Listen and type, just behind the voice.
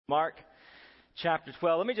Mark chapter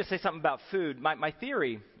 12. Let me just say something about food. My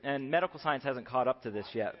theory, and medical science hasn't caught up to this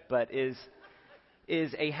yet, but is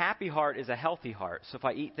a happy heart is a healthy heart. So if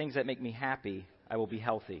I eat things that make me happy, I will be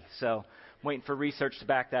healthy. So I'm waiting for research to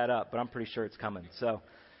back that up, but I'm pretty sure it's coming. So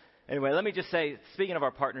anyway, let me just say, speaking of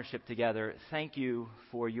our partnership together, thank you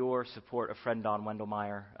for your support of Fred and Dawn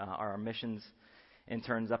Wendelmeyer, our missions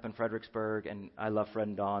interns up in Fredericksburg, and I love Fred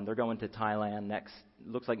and Dawn. They're going to Thailand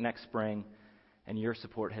looks like next spring, and your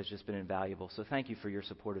support has just been invaluable. So thank you for your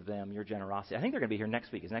support of them, your generosity. I think they're going to be here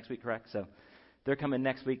next week. Is next week correct? So they're coming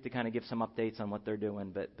next week to kind of give some updates on what they're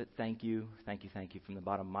doing. But thank you from the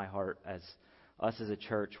bottom of my heart. As us as a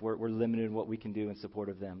church, we're limited in what we can do in support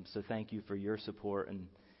of them. So thank you for your support and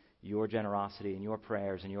your generosity and your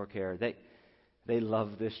prayers and your care. They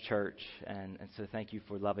love this church, and so thank you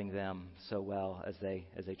for loving them so well as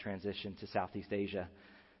they transition to Southeast Asia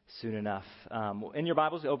soon enough. In your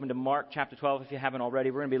Bibles, open to Mark chapter 12 if you haven't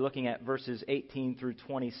already. We're going to be looking at verses 18 through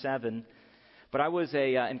 27. But I was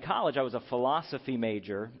in college, I was a philosophy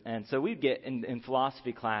major, and so we'd get in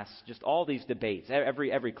philosophy class just all these debates.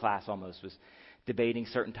 Every class almost was debating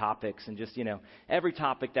certain topics, and just, every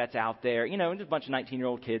topic that's out there, and just a bunch of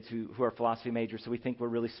 19-year-old kids who are philosophy majors, so we think we're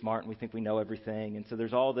really smart and we think we know everything. And so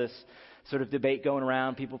there's all this sort of debate going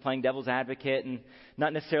around, people playing devil's advocate, and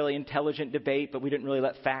not necessarily intelligent debate, but we didn't really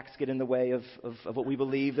let facts get in the way of what we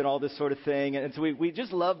believed and all this sort of thing. And so we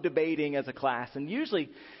just loved debating as a class. And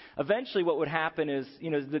eventually what would happen is,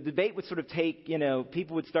 the debate would sort of take,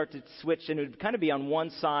 people would start to switch, and it would kind of be on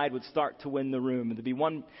one side would start to win the room. There'd be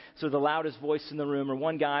one sort of the loudest voice in the room, or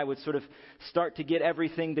one guy would sort of start to get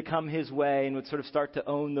everything to come his way and would sort of start to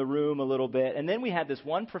own the room a little bit. And then we had this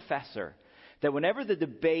one professor that whenever the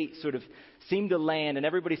debate sort of seemed to land and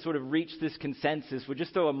everybody sort of reached this consensus, would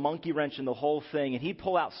just throw a monkey wrench in the whole thing, and he'd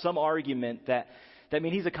pull out some argument that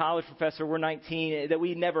he's a college professor, we're 19, that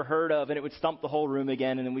we'd never heard of, and it would stump the whole room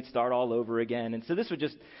again, and then we'd start all over again. And so this would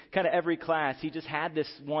just, kind of every class, he just had this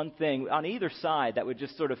one thing on either side that would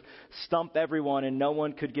just sort of stump everyone, and no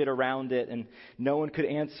one could get around it, and no one could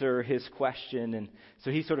answer his question. And so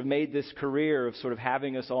he sort of made this career of sort of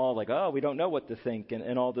having us all like, oh, we don't know what to think,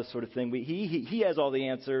 and all this sort of thing. He has all the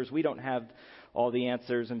answers, we don't have all the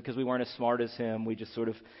answers, and because we weren't as smart as him, we just sort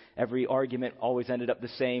of, every argument always ended up the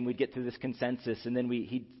same. We'd get to this consensus, and then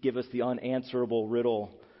he'd give us the unanswerable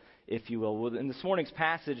riddle, if you will. Well, in this morning's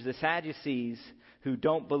passage, the Sadducees, who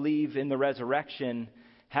don't believe in the resurrection,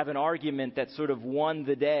 have an argument that sort of won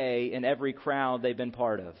the day in every crowd they've been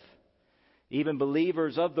part of. Even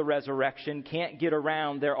believers of the resurrection can't get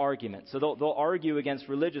around their argument. So they'll argue against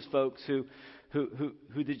religious folks who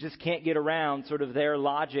just can't get around sort of their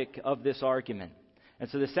logic of this argument. And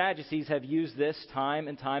so the Sadducees have used this time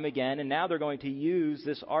and time again, and now they're going to use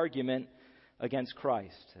this argument against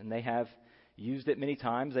Christ. And they have used it many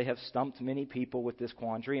times. They have stumped many people with this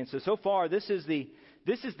quandary. And so far, this is the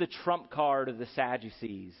trump card of the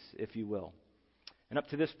Sadducees, if you will. And up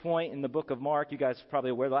to this point in the book of Mark, you guys are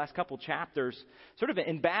probably aware, the last couple chapters, sort of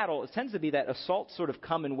in battle, it tends to be that assaults sort of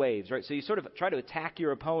come in waves, right? So you sort of try to attack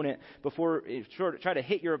your opponent try to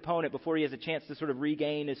hit your opponent before he has a chance to sort of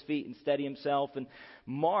regain his feet and steady himself. And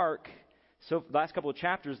Mark, so the last couple of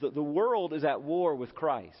chapters, the world is at war with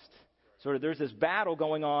Christ. Sort of there's this battle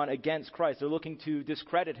going on against Christ. They're looking to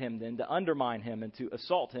discredit him, then to undermine him and to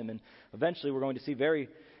assault him. And eventually we're going to see very,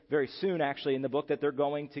 very soon, actually, in the book that they're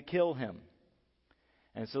going to kill him.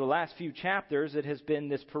 And so the last few chapters, it has been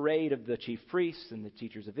this parade of the chief priests and the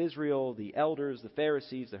teachers of Israel, the elders, the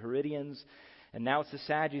Pharisees, the Herodians, and now it's the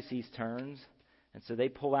Sadducees' turns. And so they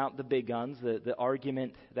pull out the big guns, the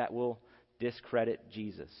argument that will discredit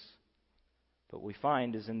Jesus. But what we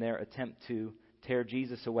find is in their attempt to tear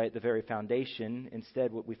Jesus away at the very foundation,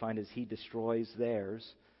 instead what we find is he destroys theirs.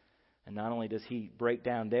 And not only does he break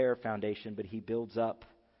down their foundation, but he builds up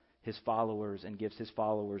his followers and gives his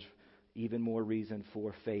followers even more reason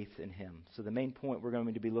for faith in him. So the main point we're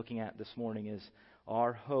going to be looking at this morning is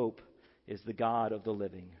our hope is the God of the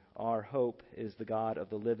living. Our hope is the God of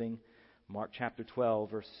the living. Mark chapter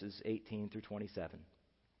 12, verses 18 through 27.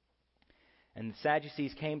 And the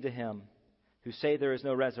Sadducees came to him, who say there is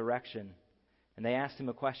no resurrection, and they asked him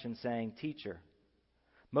a question, saying, Teacher,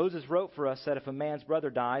 Moses wrote for us that if a man's brother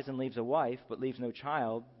dies and leaves a wife, but leaves no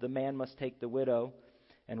child, the man must take the widow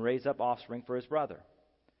and raise up offspring for his brother.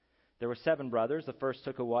 There were 7 brothers. The first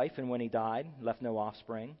took a wife, and when he died, left no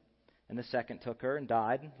offspring. And the second took her and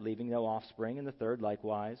died, leaving no offspring, and the third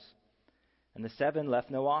likewise. And the 7 left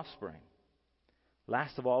no offspring.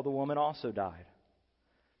 Last of all, the woman also died.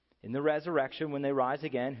 In the resurrection, when they rise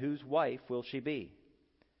again, whose wife will she be?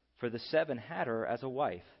 For the 7 had her as a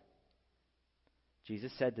wife.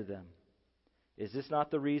 Jesus said to them, Is this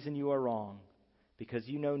not the reason you are wrong? Because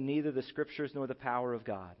you know neither the Scriptures nor the power of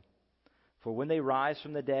God. For when they rise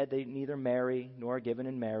from the dead, they neither marry nor are given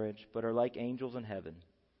in marriage, but are like angels in heaven.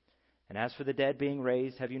 And as for the dead being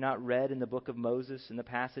raised, have you not read in the book of Moses, in the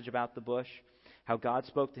passage about the bush, how God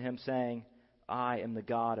spoke to him, saying, I am the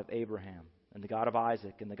God of Abraham, and the God of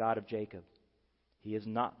Isaac, and the God of Jacob. He is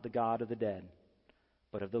not the God of the dead,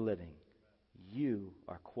 but of the living. You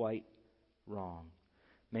are quite wrong.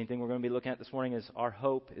 Main thing we're going to be looking at this morning is our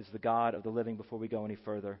hope is the God of the living. Before we go any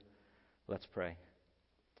further, let's pray.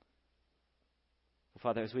 Well,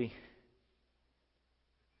 Father, as we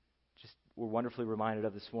were wonderfully reminded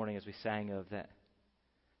of this morning as we sang of that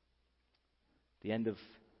the end of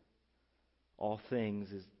all things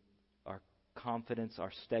is our confidence,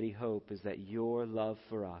 our steady hope is that your love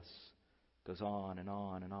for us goes on and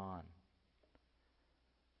on and on.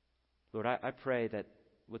 Lord, I pray that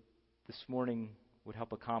what this morning would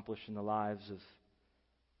help accomplish in the lives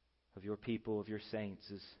of your people, of your saints,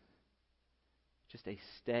 is just a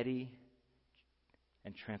steady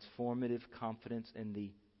and transformative confidence in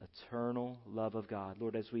the eternal love of God.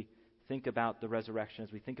 Lord, as we think about the resurrection,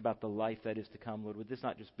 as we think about the life that is to come, Lord, would this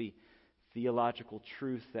not just be theological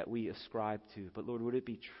truth that we ascribe to, but Lord, would it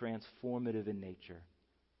be transformative in nature?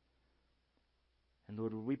 And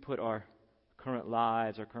Lord, would we put our current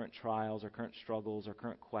lives, our current trials, our current struggles, our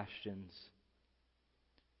current questions,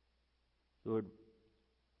 Lord,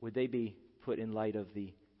 would they be put in light of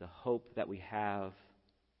the hope that we have,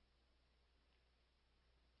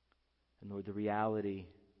 and Lord, the reality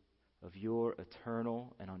of your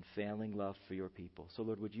eternal and unfailing love for your people. So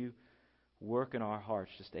Lord, would you work in our hearts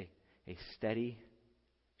just a steady,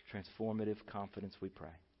 transformative confidence, we pray.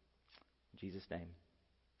 In Jesus' name,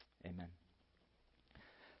 amen.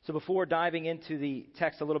 So before diving into the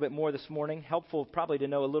text a little bit more this morning, helpful probably to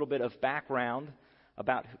know a little bit of background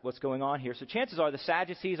about what's going on here. So chances are the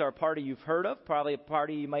Sadducees are a party you've heard of, probably a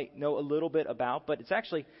party you might know a little bit about, but it's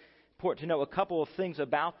actually important to know a couple of things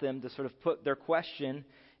about them to sort of put their question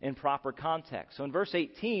in proper context. So in verse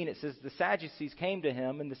 18 it says the Sadducees came to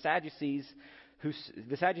him, and the Sadducees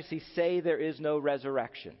say there is no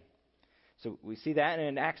resurrection. So we see that, and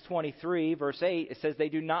in Acts 23, verse 8, it says they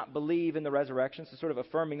do not believe in the resurrection, so sort of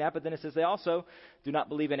affirming that, but then it says they also do not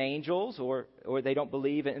believe in angels, or they don't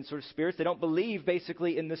believe in sort of spirits. They don't believe,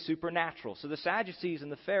 basically, in the supernatural. So the Sadducees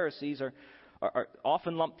and the Pharisees are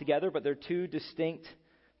often lumped together, but they're two distinct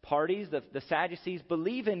parties. The Sadducees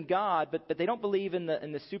believe in God, but they don't believe in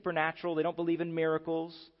the supernatural. They don't believe in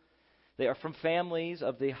miracles. They are from families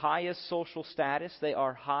of the highest social status. They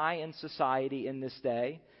are high in society in this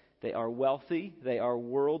day. They are wealthy, they are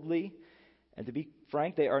worldly, and to be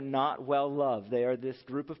frank, they are not well loved. They are this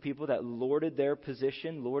group of people that lorded their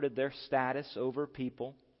position, lorded their status over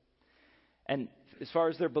people. And as far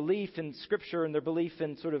as their belief in Scripture and their belief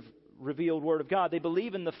in sort of revealed Word of God, they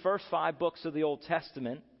believe in the first 5 books of the Old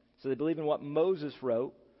Testament. So they believe in what Moses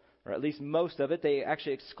wrote, or at least most of it. They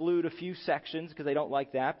actually exclude a few sections because they don't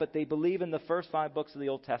like that, but they believe in the first 5 books of the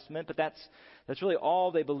Old Testament, but that's really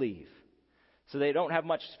all they believe. So they don't have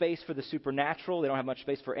much space for the supernatural. They don't have much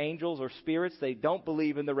space for angels or spirits. They don't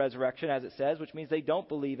believe in the resurrection, as it says, which means they don't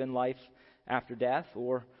believe in life after death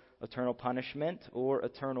or eternal punishment or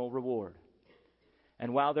eternal reward.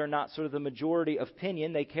 And while they're not sort of the majority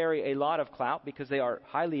opinion, they carry a lot of clout because they are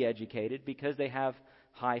highly educated, because they have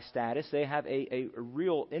high status. They have a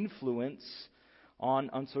real influence on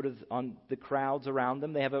the crowds around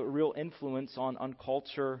them. They have a real influence on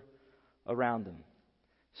culture around them.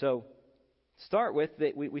 So start with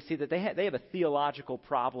that we see that they have a theological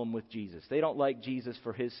problem with Jesus. They don't like Jesus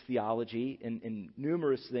for his theology in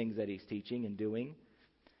numerous things that he's teaching and doing,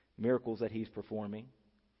 miracles that he's performing.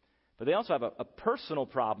 But they also have a personal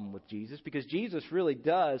problem with Jesus because Jesus really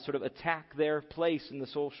does sort of attack their place in the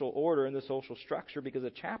social order and the social structure, because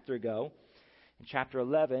a chapter ago, in chapter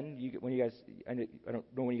 11, I don't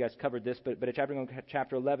know when you guys covered this, but in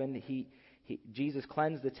chapter 11, Jesus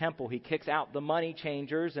cleansed the temple. He kicks out the money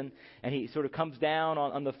changers, and he sort of comes down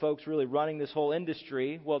on the folks really running this whole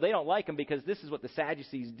industry. Well, they don't like him because this is what the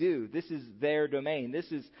Sadducees do. This is their domain.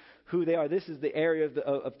 This is who they are. This is the area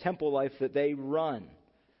of temple life that they run.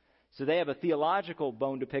 So they have a theological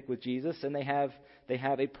bone to pick with Jesus, and they have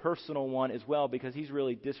a personal one as well, because he's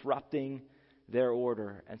really disrupting their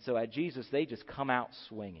order. And so at Jesus, they just come out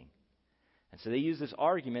swinging. And so they use this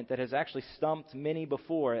argument that has actually stumped many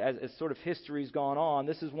before. As sort of history's gone on,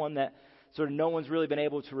 this is one that sort of no one's really been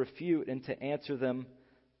able to refute and to answer them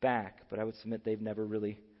back. But I would submit they've never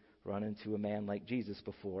really run into a man like Jesus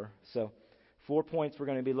before. So 4 points we're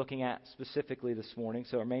going to be looking at specifically this morning.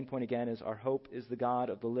 So our main point again is our hope is the God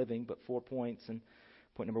of the living, but 4 points. And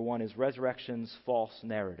Point number one is resurrection's false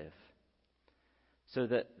narrative. So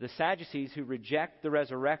the Sadducees who reject the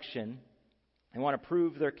resurrection and want to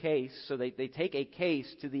prove their case, so they take a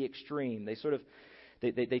case to the extreme.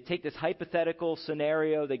 They take this hypothetical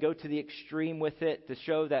scenario, they go to the extreme with it to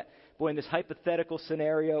show that, boy, in this hypothetical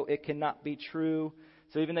scenario, it cannot be true.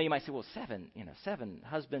 So even though you might say, well, seven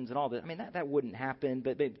husbands and all that, I mean, that wouldn't happen.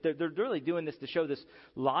 But they're really doing this to show this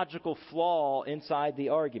logical flaw inside the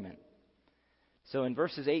argument. So in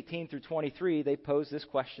verses 18 through 23, they pose this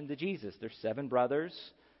question to Jesus. There's 7 brothers.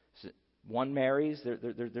 One marries.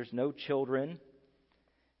 There's no children.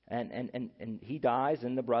 And he dies,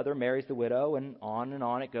 and the brother marries the widow, and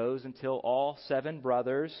on it goes until all 7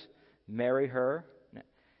 brothers marry her.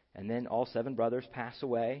 And then all 7 brothers pass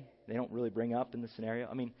away. They don't really bring up in the scenario.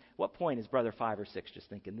 I mean, what point is brother 5 or 6 just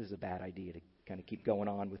thinking, this is a bad idea to kind of keep going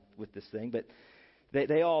on with this thing? But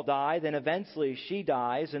they all die. Then eventually she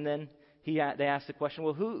dies, and then they ask the question,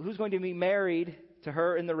 well, who's going to be married to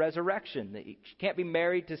her in the resurrection? She can't be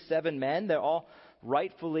married to 7 men. They all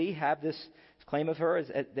rightfully have this claim of her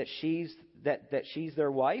that she's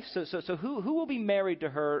their wife. So who will be married to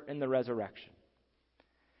her in the resurrection?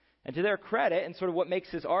 And to their credit, and sort of what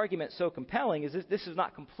makes his argument so compelling, is this is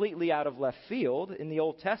not completely out of left field in the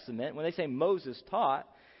Old Testament. When they say Moses taught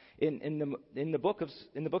in the books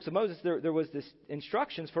of Moses, there was this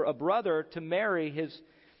instructions for a brother to marry his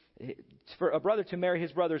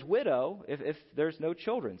brother's widow if there's no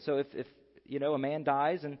children. So if a man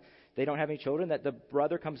dies and they don't have any children, that the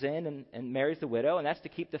brother comes in and marries the widow, and that's to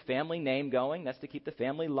keep the family name going. That's to keep the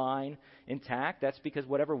family line intact. That's because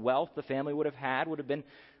whatever wealth the family would have had would have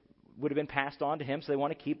been passed on to him, so they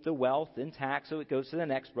want to keep the wealth intact, so it goes to the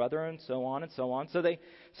next brother, and so on and so on. So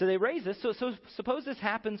they raise this. So suppose this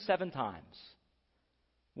happens 7 times.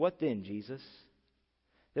 What then, Jesus?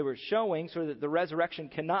 They were showing sort of that the resurrection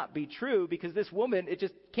cannot be true because this woman, it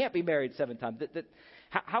just can't be married 7 times.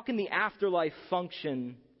 How can the afterlife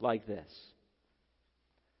function like this?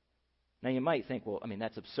 Now you might think, well, I mean,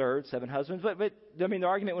 that's absurd, 7 husbands. But I mean, the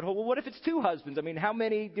argument would hold, well, what if it's 2 husbands? I mean, how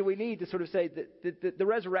many do we need to sort of say that the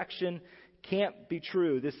resurrection can't be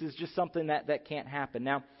true? This is just something that can't happen.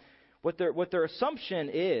 Now, what their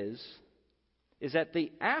assumption is that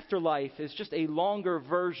the afterlife is just a longer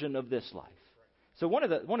version of this life. So one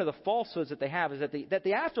of the falsehoods that they have is that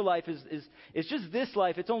the afterlife is just this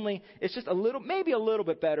life. It's just maybe a little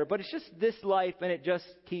bit better, but it's just this life, and it just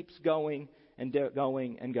keeps going and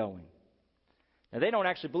going and going. Now, they don't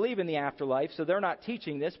actually believe in the afterlife, so they're not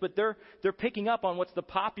teaching this, but they're picking up on what's the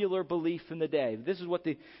popular belief in the day. This is what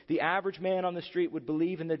the average man on the street would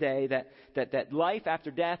believe in the day, that life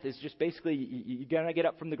after death is just basically you're going to get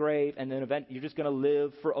up from the grave, and then you're just going to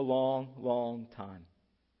live for a long, long time.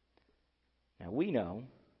 Now, we know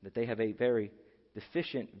that they have a very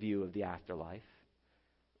deficient view of the afterlife.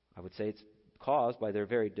 I would say it's caused by their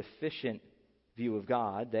very deficient view of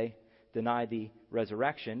God. They deny the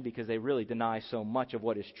resurrection because they really deny so much of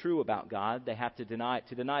what is true about God. They have to deny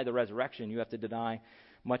the resurrection. You have to deny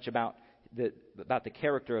much about the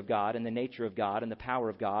character of God and the nature of God and the power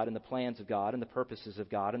of God and the plans of God and the purposes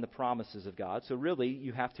of God and the promises of God. So really,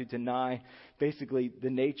 you have to deny basically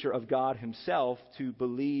the nature of God himself to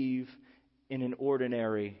believe in an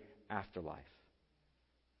ordinary afterlife.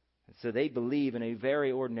 And so they believe in a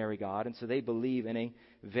very ordinary God, and so they believe in a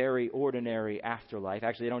very ordinary afterlife.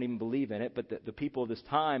 Actually, they don't even believe in it, but the people of this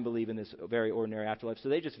time believe in this very ordinary afterlife. So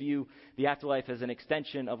they just view the afterlife as an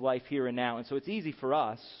extension of life here and now. And so it's easy for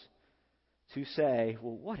us to say,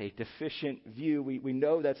 well, what a deficient view. We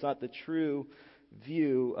know that's not the true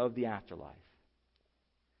view of the afterlife.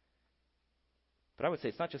 But I would say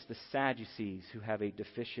it's not just the Sadducees who have a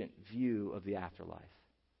deficient view of the afterlife.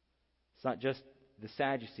 It's not just the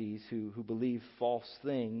Sadducees who believe false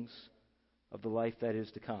things of the life that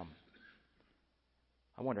is to come.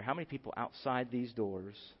 I wonder how many people outside these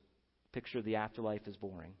doors picture the afterlife as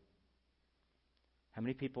boring. How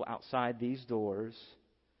many people outside these doors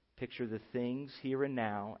picture the things here and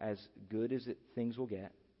now as good as things will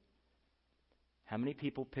get? How many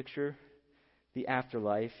people picture the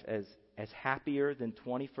afterlife as happier than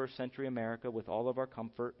 21st century America with all of our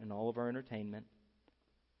comfort and all of our entertainment?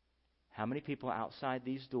 How many people outside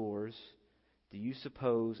these doors do you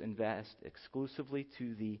suppose invest exclusively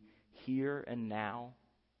to the here and now,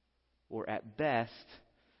 or at best,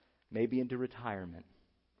 maybe into retirement?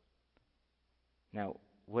 Now,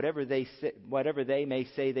 whatever they may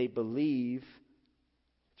say they believe,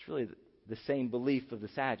 it's really the same belief of the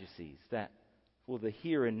Sadducees, that, well, the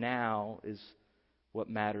here and now is what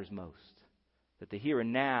matters most. That the here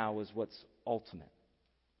and now is what's ultimate.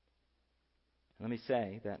 And let me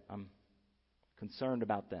say that I'm concerned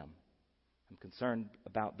about them. I'm concerned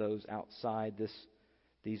about those outside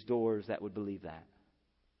these doors that would believe that.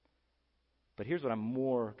 But here's what I'm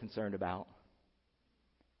more concerned about,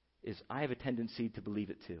 is I have a tendency to believe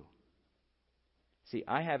it too. See,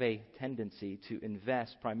 I have a tendency to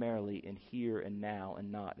invest primarily in here and now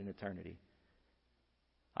and not in eternity.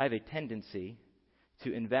 I have a tendency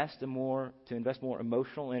to invest more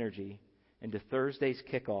emotional energy into Thursday's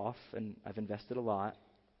kickoff, and I've invested a lot,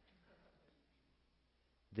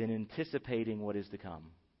 than anticipating what is to come.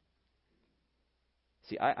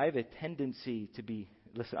 See, I have a tendency to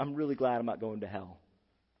listen, I'm really glad I'm not going to hell,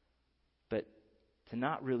 but to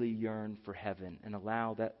not really yearn for heaven and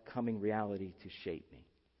allow that coming reality to shape me.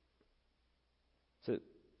 So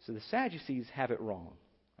the Sadducees have it wrong.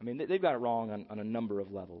 I mean, they've got it wrong on a number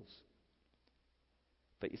of levels.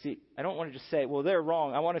 But you see, I don't want to just say, well, they're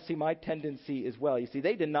wrong. I want to see my tendency as well. You see,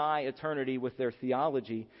 they deny eternity with their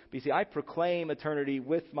theology. But you see, I proclaim eternity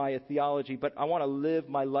with my theology, but I want to live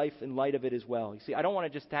my life in light of it as well. You see, I don't want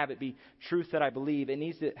to just have it be truth that I believe. It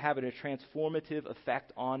needs to have a transformative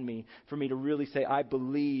effect on me for me to really say, I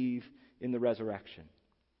believe in the resurrection.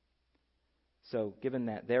 So given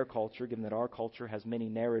that our culture has many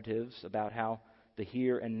narratives about how the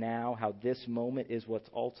here and now, how this moment is what's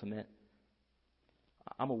ultimate,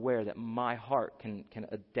 I'm aware that my heart can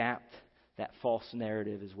adapt that false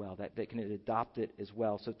narrative as well, that they can adopt it as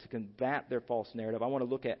well. So to combat their false narrative, I want to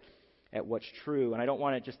look at what's true. And I don't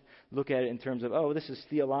want to just look at it in terms of, oh, this is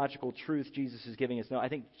theological truth Jesus is giving us. No, I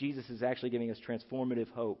think Jesus is actually giving us transformative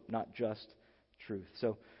hope, not just truth.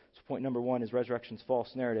 So point number one is resurrection's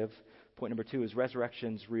false narrative. Point number two is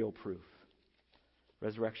resurrection's real proof.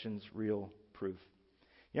 Resurrection's real proof.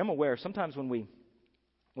 I'm aware sometimes when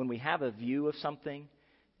we have a view of something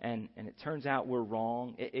and it turns out we're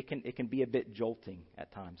wrong, it can be a bit jolting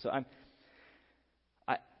at times.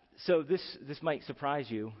 So this might surprise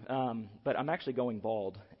you, but I'm actually going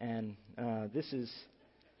bald, and this is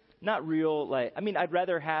not real. I'd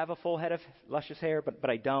rather have a full head of luscious hair, but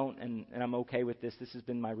I don't, and I'm okay with this. This has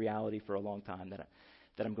been my reality for a long time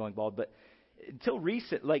that I'm going bald. But until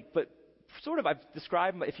recent, sort of I've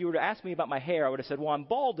described, if you were to ask me about my hair, I would have said, well, I'm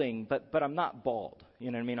balding, but I'm not bald. You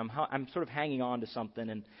know what I mean? I'm sort of hanging on to something,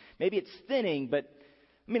 and maybe it's thinning, but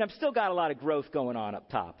I've still got a lot of growth going on up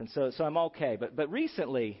top, and so I'm okay. But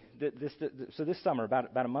recently, this summer, about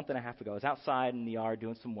a month and a half ago, I was outside in the yard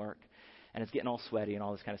doing some work, and it's getting all sweaty and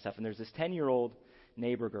all this kind of stuff. And there's this 10-year-old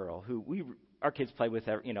neighbor girl who our kids play with,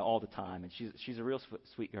 all the time, and she's a real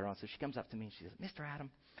sweet girl. And so she comes up to me and she says, Mr. Adam,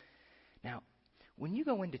 now, when you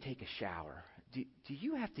go in to take a shower, do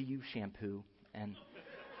you have to use shampoo?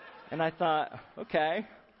 And I thought, okay.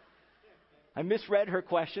 I misread her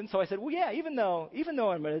question, so I said, well, yeah, even though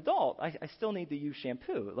I'm an adult, I still need to use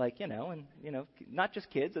shampoo. Not just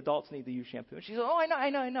kids, adults need to use shampoo. And she said, oh,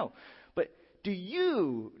 I know. But do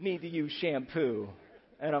you need to use shampoo?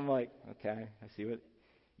 And I'm like, okay, I see what.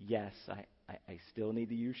 Yes, I still need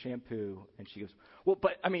to use shampoo. And she goes, well,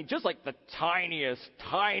 but just like the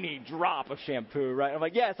tiny drop of shampoo, right? I'm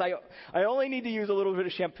like, yes, I only need to use a little bit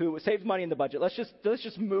of shampoo. It saves money in the budget. Let's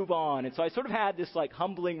just move on. And so I sort of had this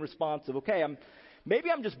humbling response of, okay,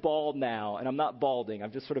 maybe I'm just bald now, and I'm not balding.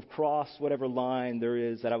 I've just sort of crossed whatever line there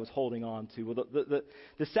is that I was holding on to. Well,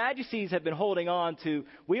 the Sadducees have been holding on to,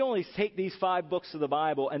 we only take these 5 books of the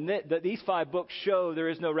Bible, and these 5 books show there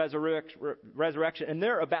is no resurrection, and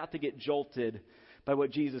they're about to get jolted by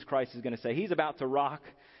what Jesus Christ is going to say. He's about to rock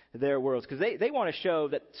their worlds, because they want to show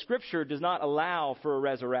that Scripture does not allow for a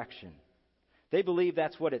resurrection. They believe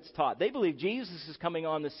that's what it's taught. They believe Jesus is coming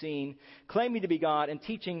on the scene, claiming to be God and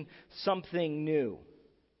teaching something new.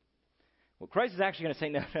 Well, Christ is actually going to say,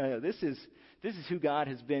 no, this is who God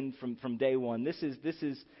has been from day one. This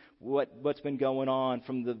is what's been going on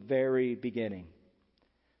from the very beginning.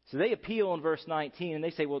 So they appeal in verse 19, and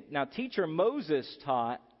they say, well, now teacher, Moses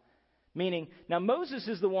taught, meaning, now Moses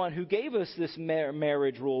is the one who gave us this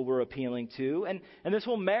marriage rule we're appealing to, and this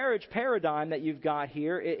whole marriage paradigm that you've got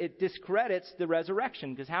here, it discredits the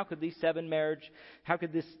resurrection, because how could this 7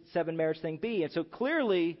 marriage thing be? And so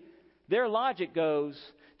clearly, their logic goes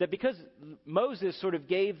that because Moses sort of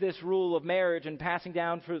gave this rule of marriage and passing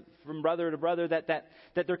down from brother to brother, that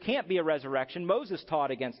there can't be a resurrection. Moses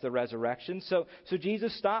taught against the resurrection, so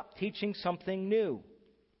Jesus stopped teaching something new.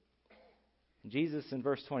 Jesus, in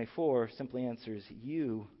verse 24, simply answers,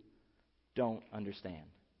 you don't understand.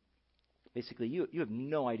 Basically, you have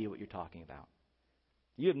no idea what you're talking about.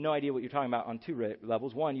 You have no idea what you're talking about on 2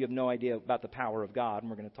 levels. One, you have no idea about the power of God,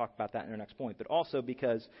 and we're going to talk about that in our next point. But also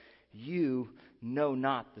because you know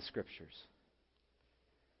not the Scriptures.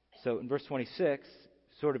 So in verse 26,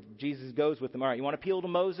 sort of Jesus goes with them. All right, you want to appeal to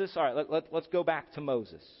Moses? All right, let's go back to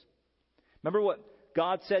Moses. Remember what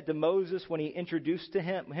God said to Moses when he introduced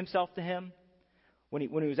himself to him? When he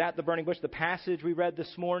was at the burning bush, the passage we read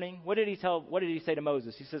this morning, what did he say to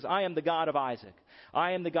Moses? He says, I am the God of Isaac.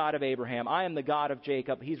 I am the God of Abraham. I am the God of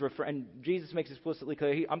Jacob. And Jesus makes explicitly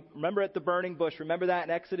clear. Remember at the burning bush, remember that in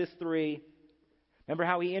Exodus 3. Remember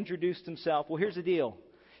how he introduced himself? Well, here's the deal.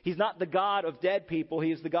 He's not the God of dead people.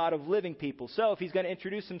 He is the God of living people. So if he's going to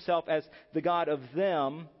introduce himself as the God of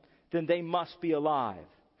them, then they must be alive.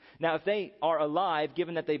 Now, if they are alive,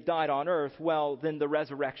 given that they've died on earth, well, then the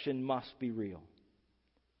resurrection must be real.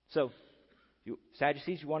 So,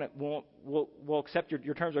 Sadducees, we'll accept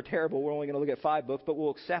your terms are terrible. We're only going to look at 5 books, but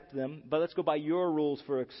we'll accept them. But let's go by your rules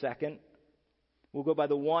for a second. We'll go by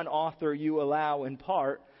the one author you allow in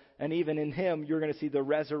part. And even in him, you're going to see the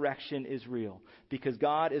resurrection is real. Because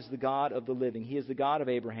God is the God of the living. He is the God of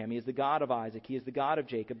Abraham. He is the God of Isaac. He is the God of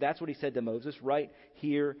Jacob. That's what he said to Moses right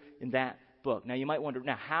here in that book. Now you might wonder,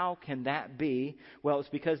 now how can that be? Well, it's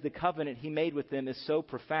because the covenant he made with them is so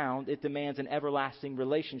profound, it demands an everlasting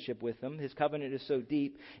relationship with them. His covenant is so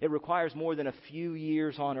deep, it requires more than a few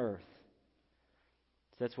years on earth.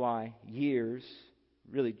 So that's why years,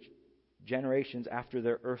 really generations after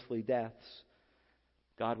their earthly deaths,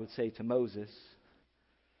 God would say to Moses,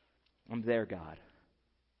 I'm their God.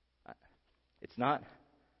 It's not,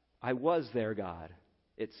 I was their God.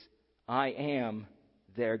 It's, I am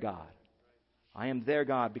their God. I am their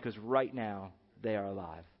God because right now they are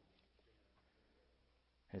alive.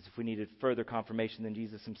 As if we needed further confirmation than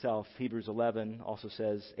Jesus himself, Hebrews 11 also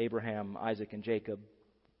says Abraham, Isaac, and Jacob,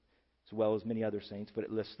 as well as many other saints, but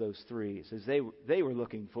it lists those 3. It says they were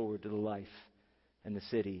looking forward to the life and the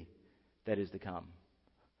city that is to come.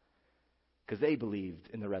 Because they believed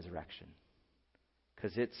in the resurrection.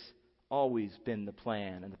 Because it's always been the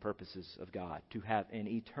plan and the purposes of God to have an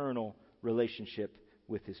eternal relationship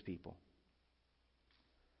with his people.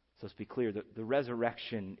 So let's be clear, the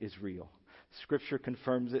resurrection is real. Scripture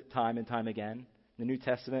confirms it time and time again. In the New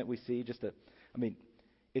Testament, we see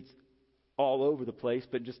it's all over the place,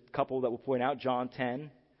 but just a couple that we'll point out. John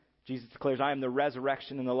 10, Jesus declares, I am the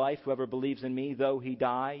resurrection and the life. Whoever believes in me, though he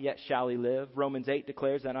die, yet shall he live. Romans 8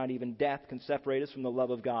 declares that not even death can separate us from the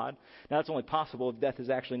love of God. Now, that's only possible if death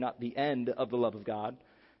is actually not the end of the love of God.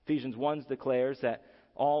 Ephesians 1 declares that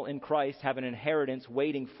all in Christ have an inheritance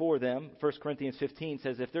waiting for them. 1 Corinthians 15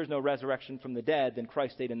 says, if there's no resurrection from the dead, then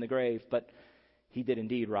Christ stayed in the grave. But he did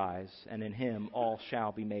indeed rise, and in him all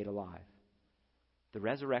shall be made alive. The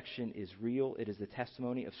resurrection is real. It is the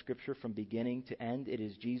testimony of Scripture from beginning to end. It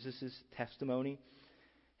is Jesus' testimony.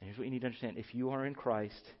 And here's what you need to understand. If you are in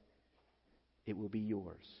Christ, it will be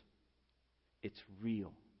yours. It's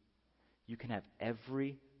real. You can have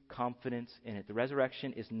every confidence in it. The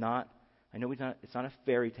resurrection is not, I know it's not a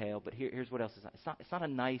fairy tale, but here's what else is not. It's not a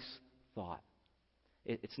nice thought.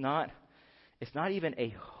 It's not even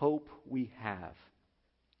a hope we have.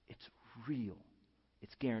 It's real.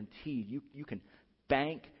 It's guaranteed. You can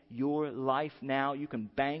bank your life now. You can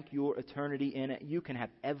bank your eternity in it. You can have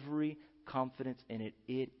every confidence in it.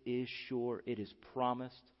 It is sure. It is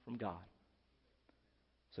promised from God.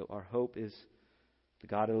 So our hope is the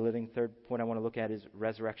God of the living. Third point I want to look at is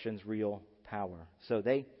resurrection's real power. So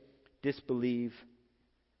they disbelieve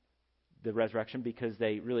the resurrection because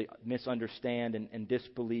they really misunderstand and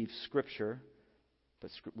disbelieve Scripture.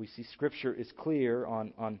 But we see Scripture is clear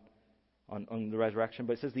on the resurrection.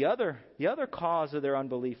 But it says the other cause of their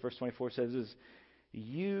unbelief, verse 24 says, is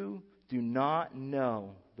you do not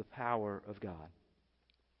know the power of God.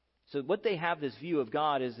 So what they have this view of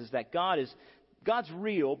God is that God's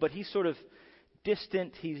real, but he's sort of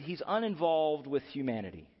distant. He's uninvolved with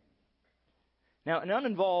humanity. Now, an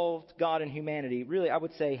uninvolved God in humanity really, I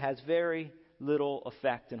would say, has very little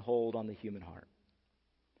effect and hold on the human heart.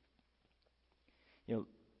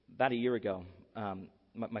 About a year ago,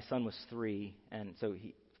 my son was 3, and so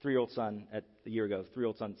 3-year-old son at a year ago,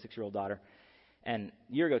 3-year-old son, 6-year-old daughter. And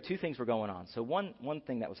a year ago, 2 things were going on. So one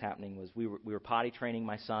thing that was happening was we were potty training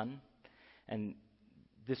my son, and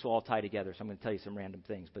this will all tie together. So I'm going to tell you some random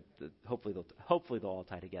things, but hopefully they'll all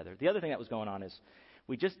tie together. The other thing that was going on is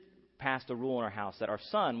we just passed a rule in our house that our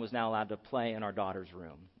son was now allowed to play in our daughter's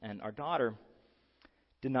room, and our daughter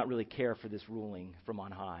did not really care for this ruling from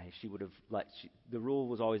on high. The rule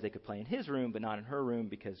was always they could play in his room, but not in her room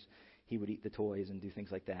because he would eat the toys and do things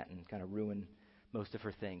like that and kind of ruin most of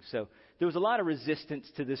her things. So there was a lot of resistance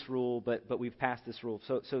to this rule, but we've passed this rule.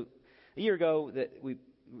 So a year ago,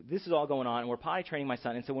 this is all going on, and we're potty training my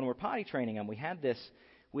son. And so when we're potty training him, we had this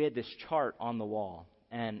chart on the wall,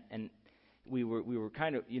 and we were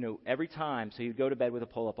kind of, every time, so he'd go to bed with a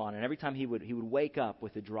pull-up on, and every time he would wake up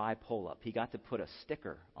with a dry pull-up, he got to put a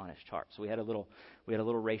sticker on his chart. So we had a little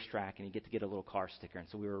racetrack, and he'd get a little car sticker, and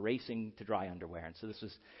so we were racing to dry underwear, and so this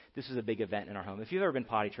was a big event in our home. If you've ever been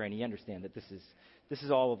potty trained, you understand that this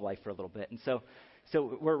is all of life for a little bit, and so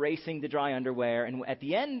we're racing to dry underwear, and at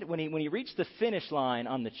the end, when he reached the finish line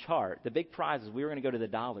on the chart, the big prize was we were going to go to the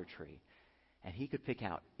Dollar Tree. And he could pick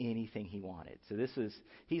out anything he wanted. So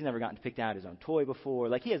he's never gotten to pick out his own toy before.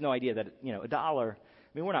 Like, he has no idea that, $1, I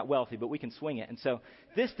mean, we're not wealthy, but we can swing it. And so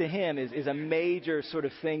this to him is a major sort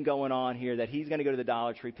of thing going on here, that he's going to go to the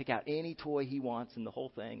Dollar Tree, pick out any toy he wants and the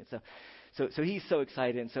whole thing. And so he's so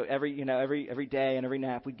excited. And so every day and every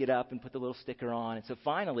nap, we'd get up and put the little sticker on. And so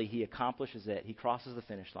finally he accomplishes it. He crosses the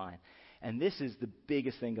finish line. And this is the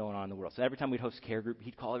biggest thing going on in the world. So every time we'd host a care group,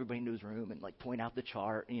 he'd call everybody into his room and point out the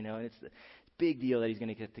chart, and it's the big deal that he's going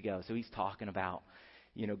to get to go. So he's talking about,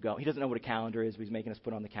 go. He doesn't know what a calendar is, but he's making us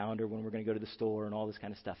put on the calendar when we're going to go to the store and all this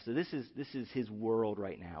kind of stuff. So this is his world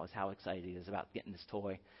right now, is how excited he is about getting this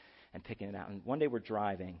toy and picking it out. And one day we're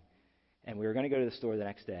driving, and we were going to go to the store the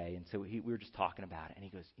next day, and so we were just talking about it, and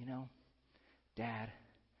he goes, Dad,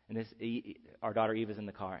 and our daughter Eva's in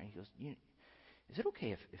the car, and he goes, is it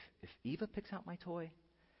okay if Eva picks out my toy?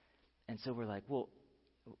 And so we're like, well,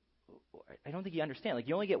 I don't think you understand. Like,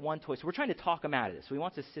 you only get one toy. So we're trying to talk him out of this. So he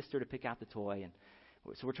wants his sister to pick out the toy. And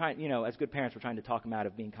so we're trying, as good parents, we're trying to talk him out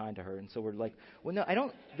of being kind to her. And so we're like, well, no, I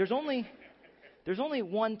don't. There's only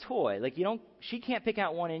one toy. Like, she can't pick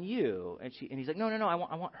out one in you. And he's like, no, I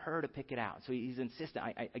want her to pick it out. So he's insistent.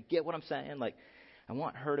 I get what I'm saying. Like, I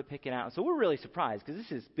want her to pick it out. And so we're really surprised, because this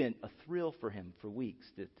has been a thrill for him for weeks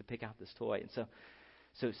to pick out this toy. And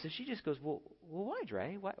so she just goes, well, why,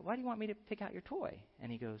 Dre? Why do you want me to pick out your toy? And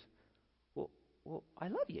he goes, well, I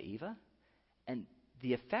love you, Eva. And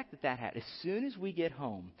the effect that had, as soon as we get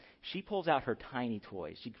home, she pulls out her tiny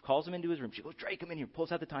toys. She calls him into his room. She goes, Dre, come in here.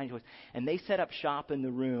 Pulls out the tiny toys. And they set up shop in the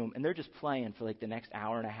room, and they're just playing for the next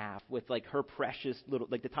hour and a half with her precious little,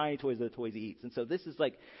 the tiny toys are the toys he eats. And so this is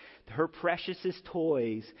her preciousest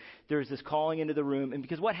toys. There's this calling into the room. And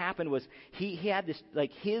because what happened was he had this,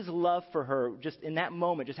 his love for her just in that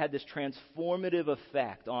moment just had this transformative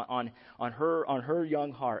effect on her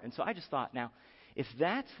young heart. And so I just thought, now, if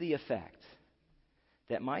that's the effect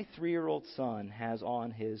that my 3-year-old son has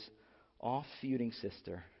on his off-feuding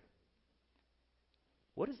sister,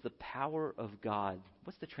 what does the power of God,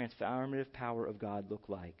 what's the transformative power of God look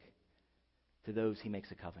like to those he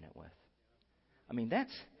makes a covenant with? I mean,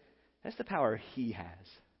 that's the power he has.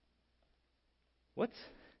 What's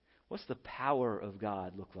the power of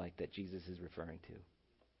God look like that Jesus is referring to?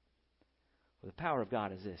 Well, the power of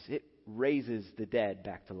God is this. It raises the dead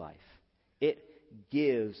back to life. It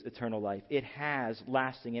gives eternal life. It has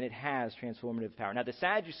lasting, and it has transformative power. Now, the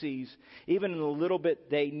Sadducees, even in the little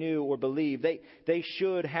bit they knew or believed, they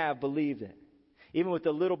should have believed it. Even with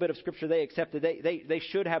the little bit of Scripture they accepted, they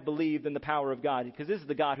should have believed in the power of God, because this is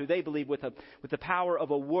the God who they believe with the power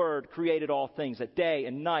of a word created all things, that day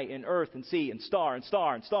and night and earth and sea and star and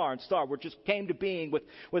star and star and star, which just came to being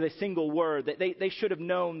with a single word. That they should have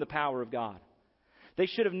known the power of God. They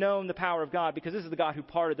should have known the power of God, because this is the God who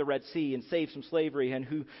parted the Red Sea and saved from slavery, and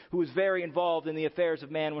who was very involved in the affairs of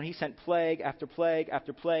man when he sent plague after plague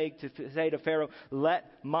after plague to say to Pharaoh, let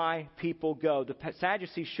my people go. The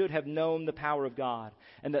Sadducees should have known the power of God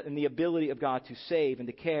and the ability of God to save and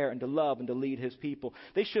to care and to love and to lead his people.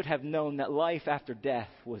 They should have known that life after death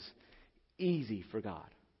was easy for God.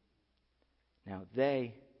 Now,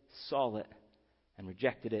 they saw it and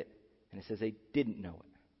rejected it, and it says they didn't know it.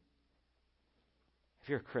 If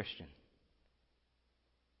you're a Christian,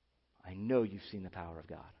 I know you've seen the power of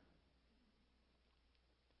God.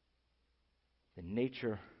 The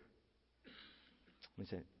nature,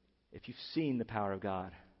 if you've seen the power of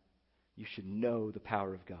God, you should know the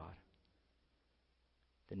power of God.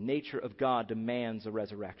 The nature of God demands a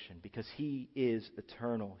resurrection, because he is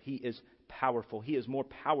eternal. He is powerful. He is more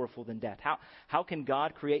powerful than death. How can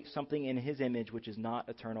God create something in his image which is not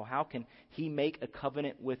eternal? How can he make a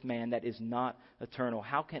covenant with man that is not eternal?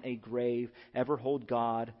 How can a grave ever hold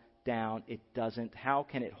God down? It doesn't. How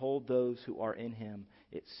can it hold those who are in him?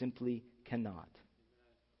 It simply cannot.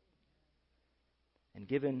 And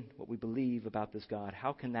given what we believe about this God,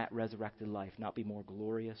 how can that resurrected life not be more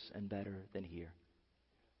glorious and better than here?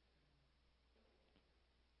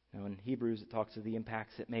 Now, in Hebrews, it talks of the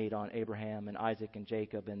impacts it made on Abraham and Isaac and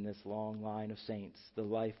Jacob and this long line of saints, the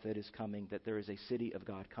life that is coming, that there is a city of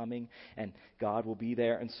God coming, and God will be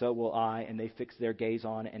there, and so will I, and they fix their gaze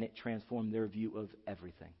on it, and it transformed their view of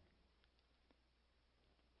everything.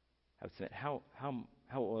 I would say, how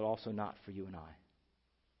will it also not for you and I?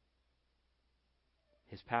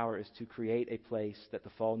 His power is to create a place that the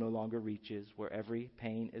fall no longer reaches, where every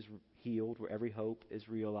pain is healed, where every hope is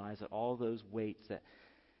realized, that all those weights that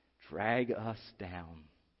drag us down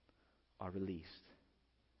are released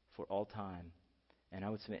for all time. And I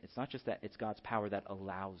would submit, it's not just that, it's God's power that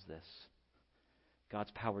allows this.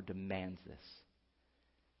 God's power demands this.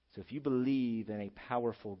 So if you believe in a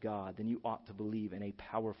powerful God, then you ought to believe in a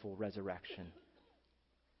powerful resurrection.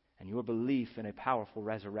 And your belief in a powerful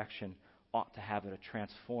resurrection ought to have a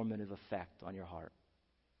transformative effect on your heart.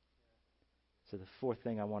 So the fourth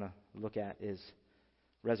thing I want to look at is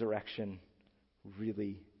resurrection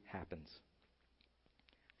really happens.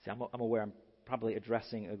 See, I'm aware I'm probably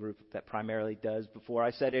addressing a group that primarily does, before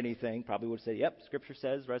I said anything, probably would say, yep, Scripture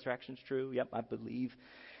says resurrection's true. Yep, I believe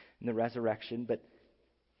in the resurrection. But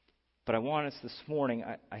I want us this morning,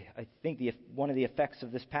 I think one of the effects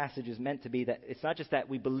of this passage is meant to be that it's not just that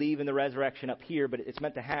we believe in the resurrection up here, but it's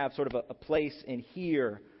meant to have sort of a place in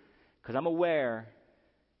here. Because I'm aware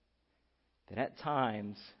that at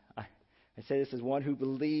times, I say this as one who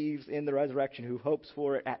believes in the resurrection, who hopes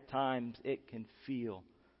for it, at times it can feel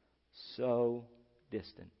so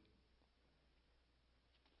distant.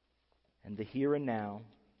 And the here and now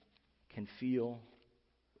can feel,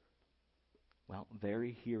 well,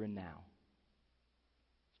 very here and now.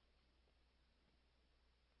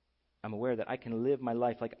 I'm aware that I can live my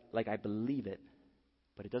life like I believe it,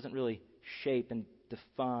 but it doesn't really shape and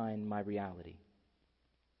define my reality.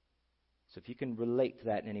 So if you can relate to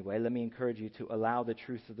that in any way, let me encourage you to allow the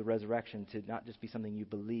truth of the resurrection to not just be something you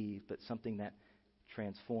believe, but something that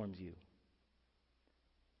transforms you.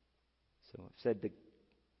 So I've said the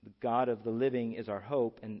God of the living is our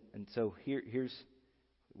hope, and so here's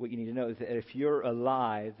what you need to know, is that if you're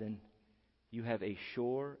alive, then you have a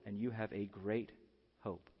sure and you have a great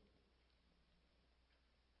hope.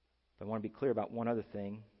 But I want to be clear about one other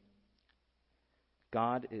thing.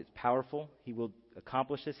 God is powerful. He will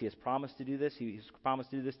accomplish this. He has promised to do this. He's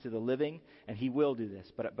promised to do this to the living, and He will do this.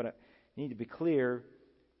 But I need to be clear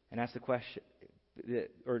and ask the question,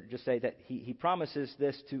 or just say that He promises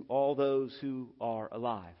this to all those who are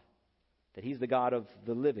alive, that He's the God of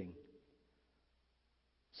the living.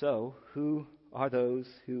 So, who are those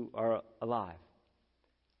who are alive?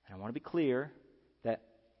 And I want to be clear that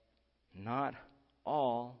not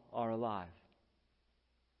all are alive.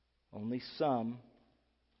 Only some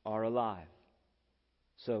are alive.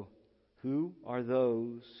 So, who are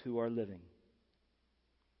those who are living?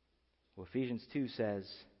 Well, Ephesians 2 says,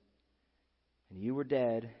 "And you were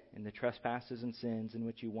dead in the trespasses and sins in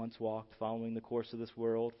which you once walked, following the course of this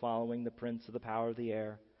world, following the prince of the power of the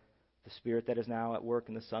air, the spirit that is now at work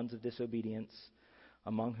in the sons of disobedience,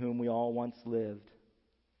 among whom we all once lived,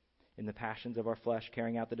 in the passions of our flesh,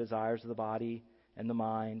 carrying out the desires of the body and the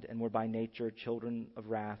mind, and were by nature children of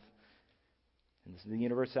wrath." And this is the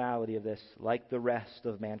universality of this, like the rest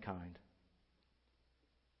of mankind.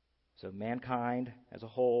 So mankind as a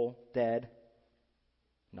whole, dead,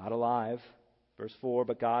 not alive. Verse 4,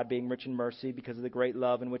 "But God, being rich in mercy, because of the great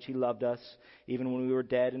love in which He loved us, even when we were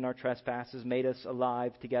dead in our trespasses, made us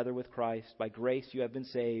alive together with Christ. By grace you have been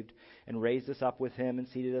saved, and raised us up with Him, and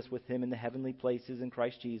seated us with Him in the heavenly places in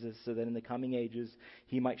Christ Jesus, so that in the coming ages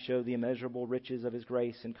He might show the immeasurable riches of His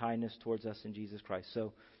grace and kindness towards us in Jesus Christ."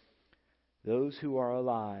 So, those who are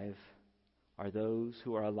alive are those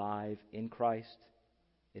who are alive in Christ.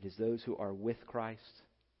 It is those who are with Christ,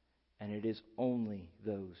 and it is only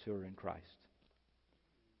those who are in Christ.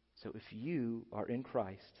 So if you are in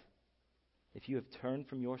Christ, if you have turned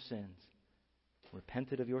from your sins,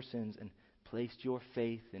 repented of your sins, and placed your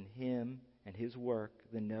faith in Him and His work,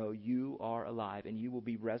 then know you are alive and you will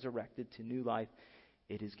be resurrected to new life.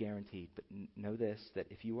 It is guaranteed. But know this,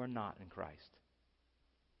 that if you are not in Christ,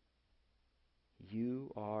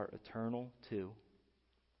 you are eternal too.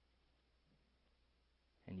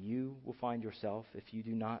 And you will find yourself, if you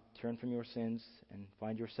do not turn from your sins and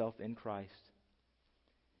find yourself in Christ,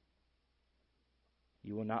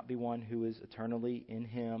 you will not be one who is eternally in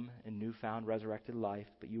Him in newfound resurrected life,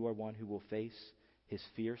 but you are one who will face His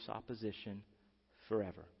fierce opposition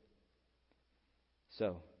forever.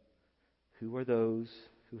 So, who are those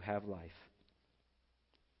who have life?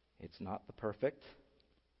 It's not the perfect.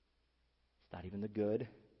 It's not even the good.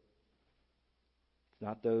 It's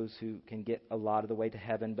not those who can get a lot of the way to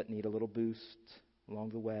heaven but need a little boost along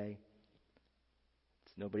the way.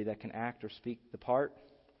 It's nobody that can act or speak the part.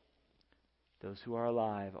 Those who are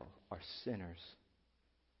alive are sinners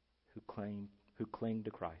who cling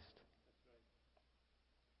to Christ.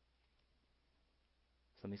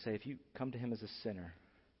 So let me say, if you come to Him as a sinner,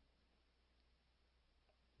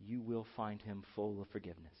 you will find Him full of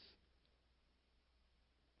forgiveness.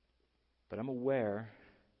 But I'm aware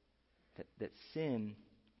that sin,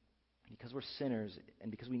 because we're sinners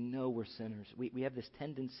and because we know we're sinners, we have this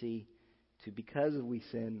tendency to, because we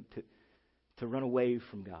sin, to run away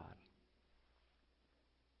from God.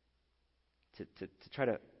 To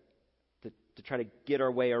try to get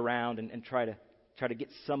our way around and try to get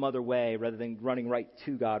some other way rather than running right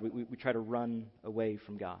to God. We try to run away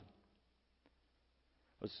from God.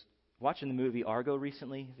 I was watching the movie Argo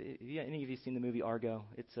recently. Have any of you seen the movie Argo?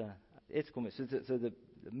 It's cool. So the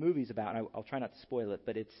movie's about, and I'll try not to spoil it,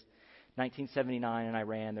 but it's 1979 in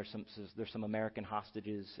Iran. There's some American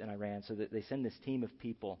hostages in Iran. So that they send this team of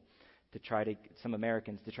people some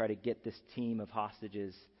Americans to try to get this team of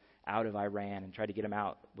hostages out of Iran and try to get them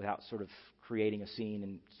out without sort of creating a scene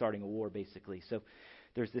and starting a war, basically. So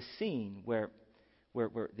there's this scene where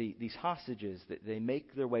these hostages, they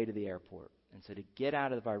make their way to the airport. And so to get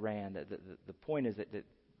out of Iran, the point is that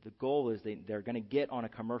the goal is they're going to get on a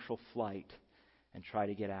commercial flight and try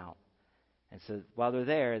to get out. And so while they're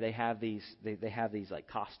there, they have these like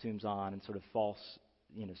costumes on and sort of false,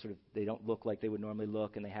 sort of they don't look like they would normally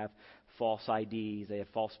look, and they have false IDs, they have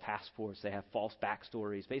false passports, they have false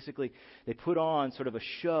backstories. Basically, they put on sort of a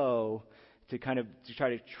show to try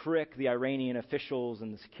to trick the Iranian officials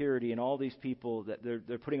and the security and all these people, that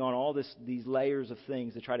they're putting on these layers of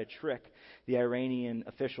things to try to trick the Iranian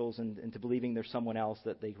officials into believing there's someone else,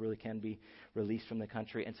 that they really can be released from the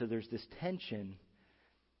country. And so there's this tension,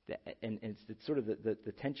 and it's sort of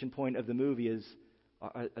the tension point of the movie is,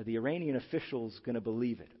 are the Iranian officials going to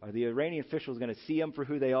believe it? Are the Iranian officials going to see them for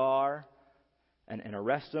who they are and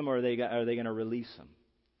arrest them, or are they going to release them?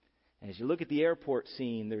 And as you look at the airport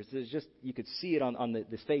scene, there's just, you could see it on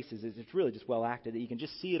the faces. It's really just well acted. That you can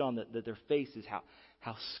just see it on their faces,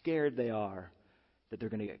 how scared they are that they're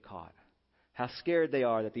going to get caught. How scared they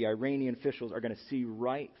are that the Iranian officials are going to see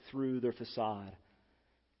right through their facade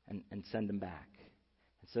and send them back.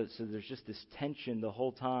 And so there's just this tension the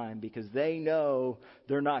whole time, because they know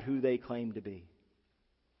they're not who they claim to be.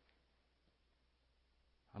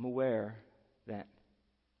 I'm aware that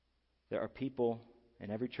there are people in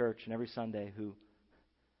every church and every Sunday who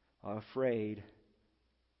are afraid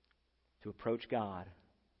to approach God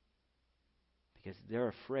because they're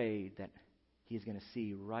afraid that He is going to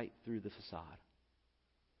see right through the facade,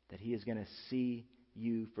 that He is going to see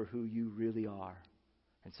you for who you really are.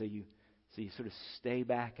 And so you sort of stay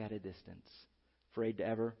back at a distance, afraid to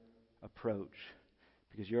ever approach,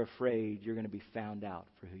 because you're afraid you're going to be found out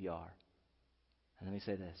for who you are. And let me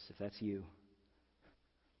say this, if that's you,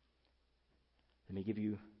 let me give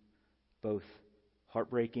you both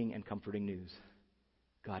heartbreaking and comforting news.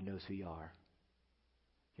 God knows who you are.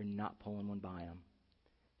 You're not pulling one by Him.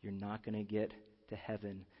 You're not going to get to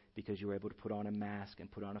heaven because you were able to put on a mask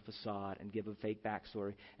and put on a facade and give a fake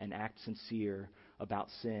backstory and act sincere about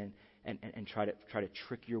sin and try to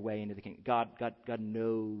trick your way into the kingdom. God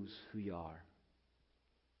knows who you are.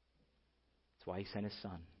 That's why He sent His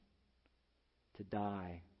Son to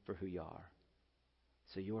die for who you are.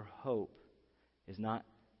 So your hope is not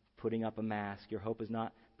putting up a mask. Your hope is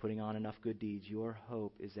not putting on enough good deeds. Your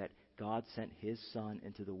hope is that God sent His Son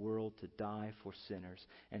into the world to die for sinners,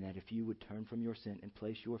 and that if you would turn from your sin and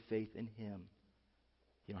place your faith in Him,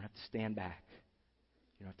 you don't have to stand back.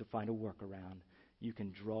 You don't have to find a workaround. You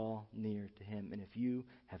can draw near to Him. And if you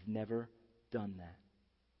have never done that,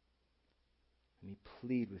 let me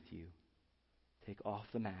plead with you. Take off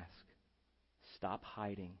the mask. Stop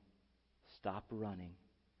hiding. Stop running.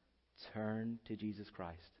 Turn to Jesus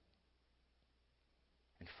Christ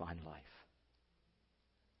and find life.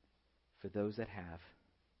 For those that have,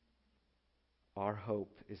 our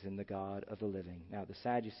hope is in the God of the living. Now, the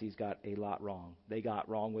Sadducees got a lot wrong. They got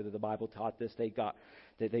wrong whether the Bible taught this. They got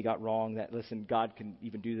wrong that, listen, God can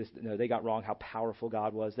even do this. No, they got wrong how powerful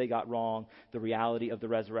God was. They got wrong the reality of the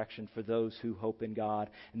resurrection for those who hope in God.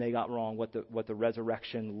 And they got wrong what the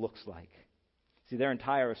resurrection looks like. See, their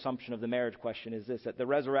entire assumption of the marriage question is this, that the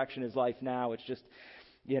resurrection is life now. It's just,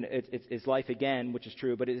 it's life again, which is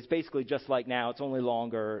true, but it's basically just like now. It's only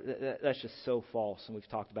longer. That's just so false, and we've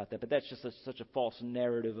talked about that. But that's just such a false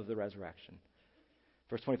narrative of the resurrection.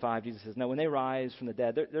 Verse 25, Jesus says, "No, when they rise from the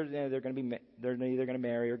dead, they're either going to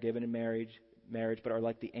marry or given in marriage, but are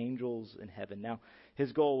like the angels in heaven." Now,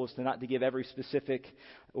 His goal was not to give every specific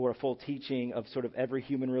or a full teaching of sort of every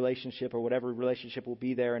human relationship or whatever relationship will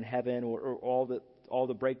be there in heaven, or all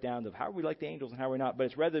the breakdowns of how are we like the angels and how are we not. But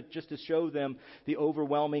it's rather just to show them the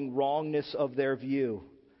overwhelming wrongness of their view.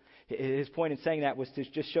 His point in saying that was to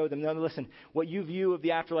just show them, no, listen, what you view of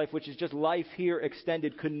the afterlife, which is just life here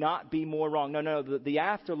extended, could not be more wrong. No, the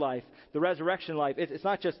afterlife, the resurrection life, it's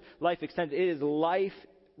not just life extended, it is life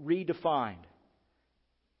redefined.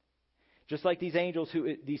 Just like these angels,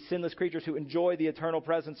 these sinless creatures who enjoy the eternal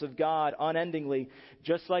presence of God unendingly,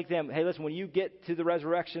 just like them. Hey, listen, when you get to the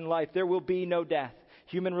resurrection life, there will be no death.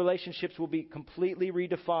 Human relationships will be completely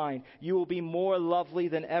redefined. You will be more lovely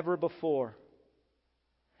than ever before.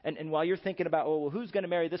 And while you're thinking about, well, who's going to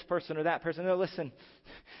marry this person or that person? No, listen,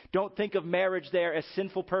 don't think of marriage there as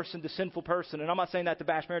sinful person to sinful person. And I'm not saying that to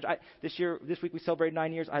bash marriage. This week we celebrated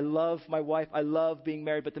 9 years. I love my wife. I love being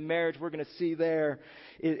married. But the marriage we're going to see there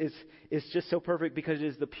is just so perfect because it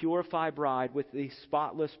is the purified bride with the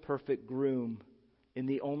spotless, perfect groom in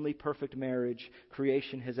the only perfect marriage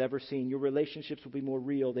creation has ever seen. Your relationships will be more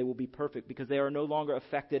real. They will be perfect because they are no longer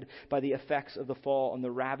affected by the effects of the fall and the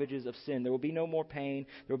ravages of sin. There will be no more pain.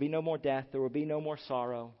 There will be no more death. There will be no more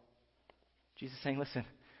sorrow. Jesus is saying, listen,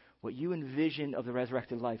 what you envision of the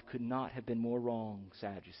resurrected life could not have been more wrong,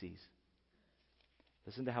 Sadducees.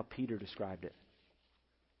 Listen to how Peter described it.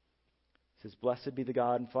 He says, "Blessed be the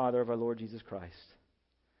God and Father of our Lord Jesus Christ.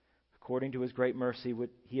 According to his great mercy,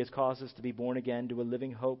 he has caused us to be born again to a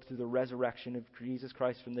living hope through the resurrection of Jesus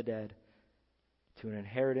Christ from the dead, to an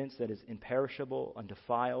inheritance that is imperishable,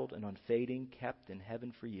 undefiled, and unfading, kept in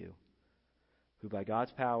heaven for you, who by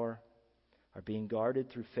God's power are being guarded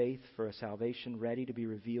through faith for a salvation ready to be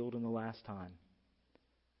revealed in the last time.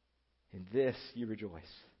 In this you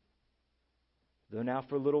rejoice. Though now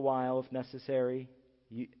for a little while, if necessary,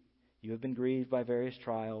 you have been grieved by various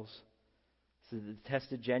trials, so that the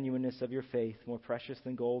tested genuineness of your faith, more precious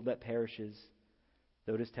than gold that perishes,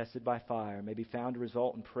 though it is tested by fire, may be found to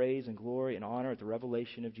result in praise and glory and honor at the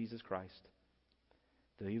revelation of Jesus Christ.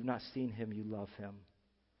 Though you have not seen him, you love him.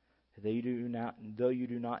 Though you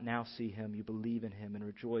do not now see him, you believe in him and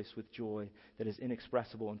rejoice with joy that is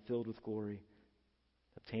inexpressible and filled with glory,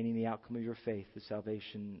 obtaining the outcome of your faith, the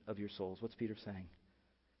salvation of your souls." What's Peter saying?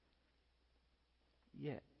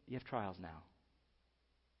 Yeah, you have trials now.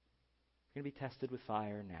 You're going to be tested with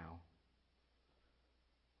fire now.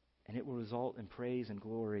 And it will result in praise and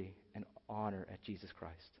glory and honor at Jesus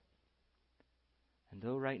Christ. And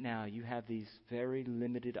though right now you have these very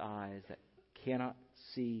limited eyes that cannot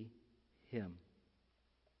see him,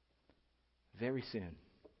 very soon,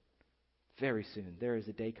 there is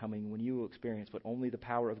a day coming when you will experience what only the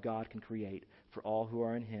power of God can create for all who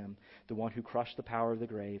are in him, the one who crushed the power of the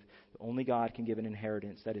grave. Only God can give an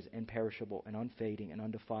inheritance that is imperishable and unfading and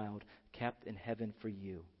undefiled, kept in heaven for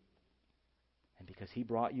you. And because he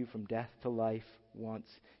brought you from death to life once,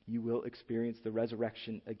 you will experience the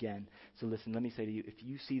resurrection again. So listen, let me say to you, if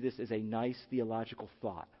you see this as a nice theological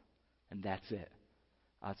thought, and that's it,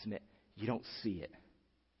 I'll submit, you don't see it.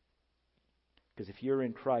 Because if you're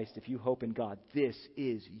in Christ, if you hope in God, this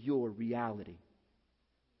is your reality.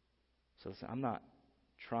 So listen, I'm not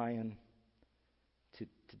trying to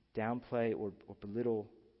downplay or belittle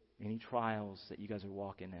any trials that you guys are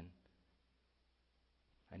walking in.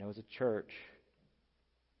 I know as a church,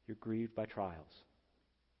 you're grieved by trials.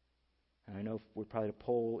 And I know if we're probably to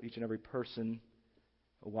poll each and every person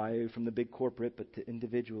away from the big corporate, but to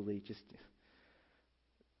individually, just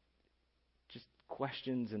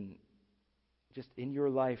questions and just in your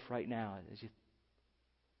life right now, as you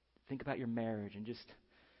think about your marriage and just,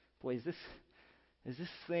 boy, is this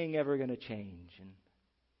thing ever going to change? And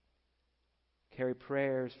carry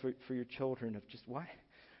prayers for your children of just why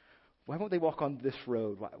won't they walk on this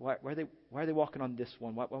road? Why are they walking on this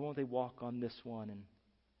one? Why won't they walk on this one? And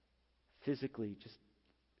physically, just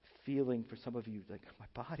feeling for some of you like my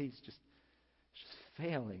body's just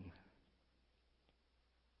failing.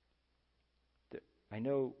 I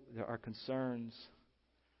know there are concerns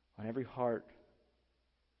on every heart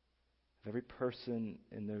of every person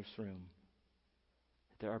in this room.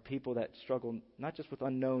 There are people that struggle not just with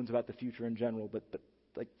unknowns about the future in general, but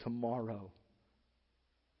like tomorrow.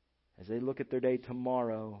 As they look at their day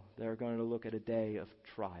tomorrow, they're going to look at a day of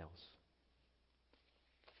trials.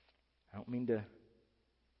 I don't mean to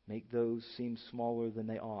make those seem smaller than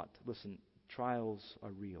they ought. Listen, trials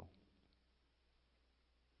are real.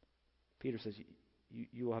 Peter says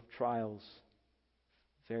you will have trials,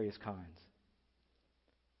 various kinds.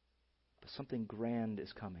 But something grand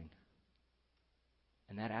is coming.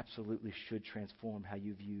 And that absolutely should transform how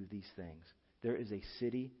you view these things. There is a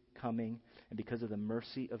city coming, and because of the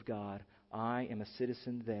mercy of God, I am a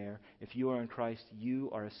citizen there. If you are in Christ, you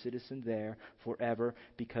are a citizen there forever.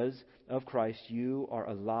 Because of Christ, you are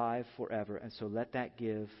alive forever. And so let that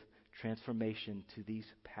give transformation to these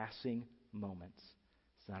passing moments.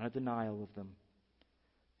 It's not a denial of them,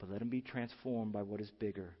 but let them be transformed by what is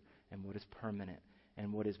bigger and what is permanent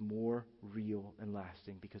and what is more real and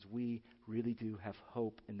lasting, because we really do have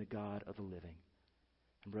hope in the God of the living.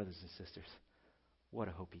 And brothers and sisters, what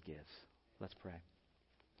a hope he gives. Let's pray.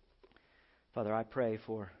 Father, I pray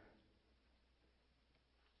for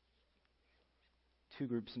two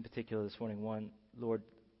groups in particular this morning. One, Lord,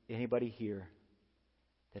 anybody here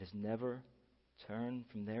that has never turned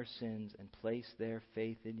from their sins and placed their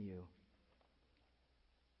faith in you.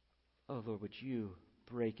 Oh, Lord, would you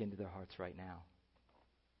break into their hearts right now?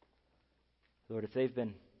 Lord, if they've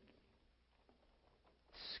been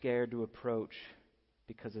scared to approach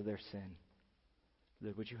because of their sin,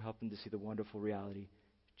 Lord, would you help them to see the wonderful reality?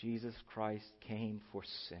 Jesus Christ came for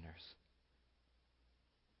sinners.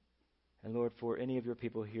 And Lord, for any of your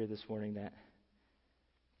people here this morning that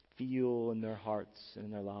feel in their hearts and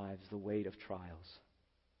in their lives the weight of trials,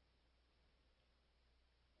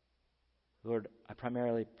 Lord, I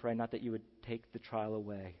primarily pray not that you would take the trial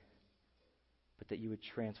away, but that you would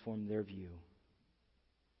transform their view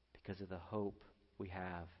because of the hope we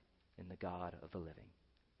have in the God of the living.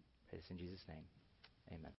 I pray this in Jesus' name. Amen.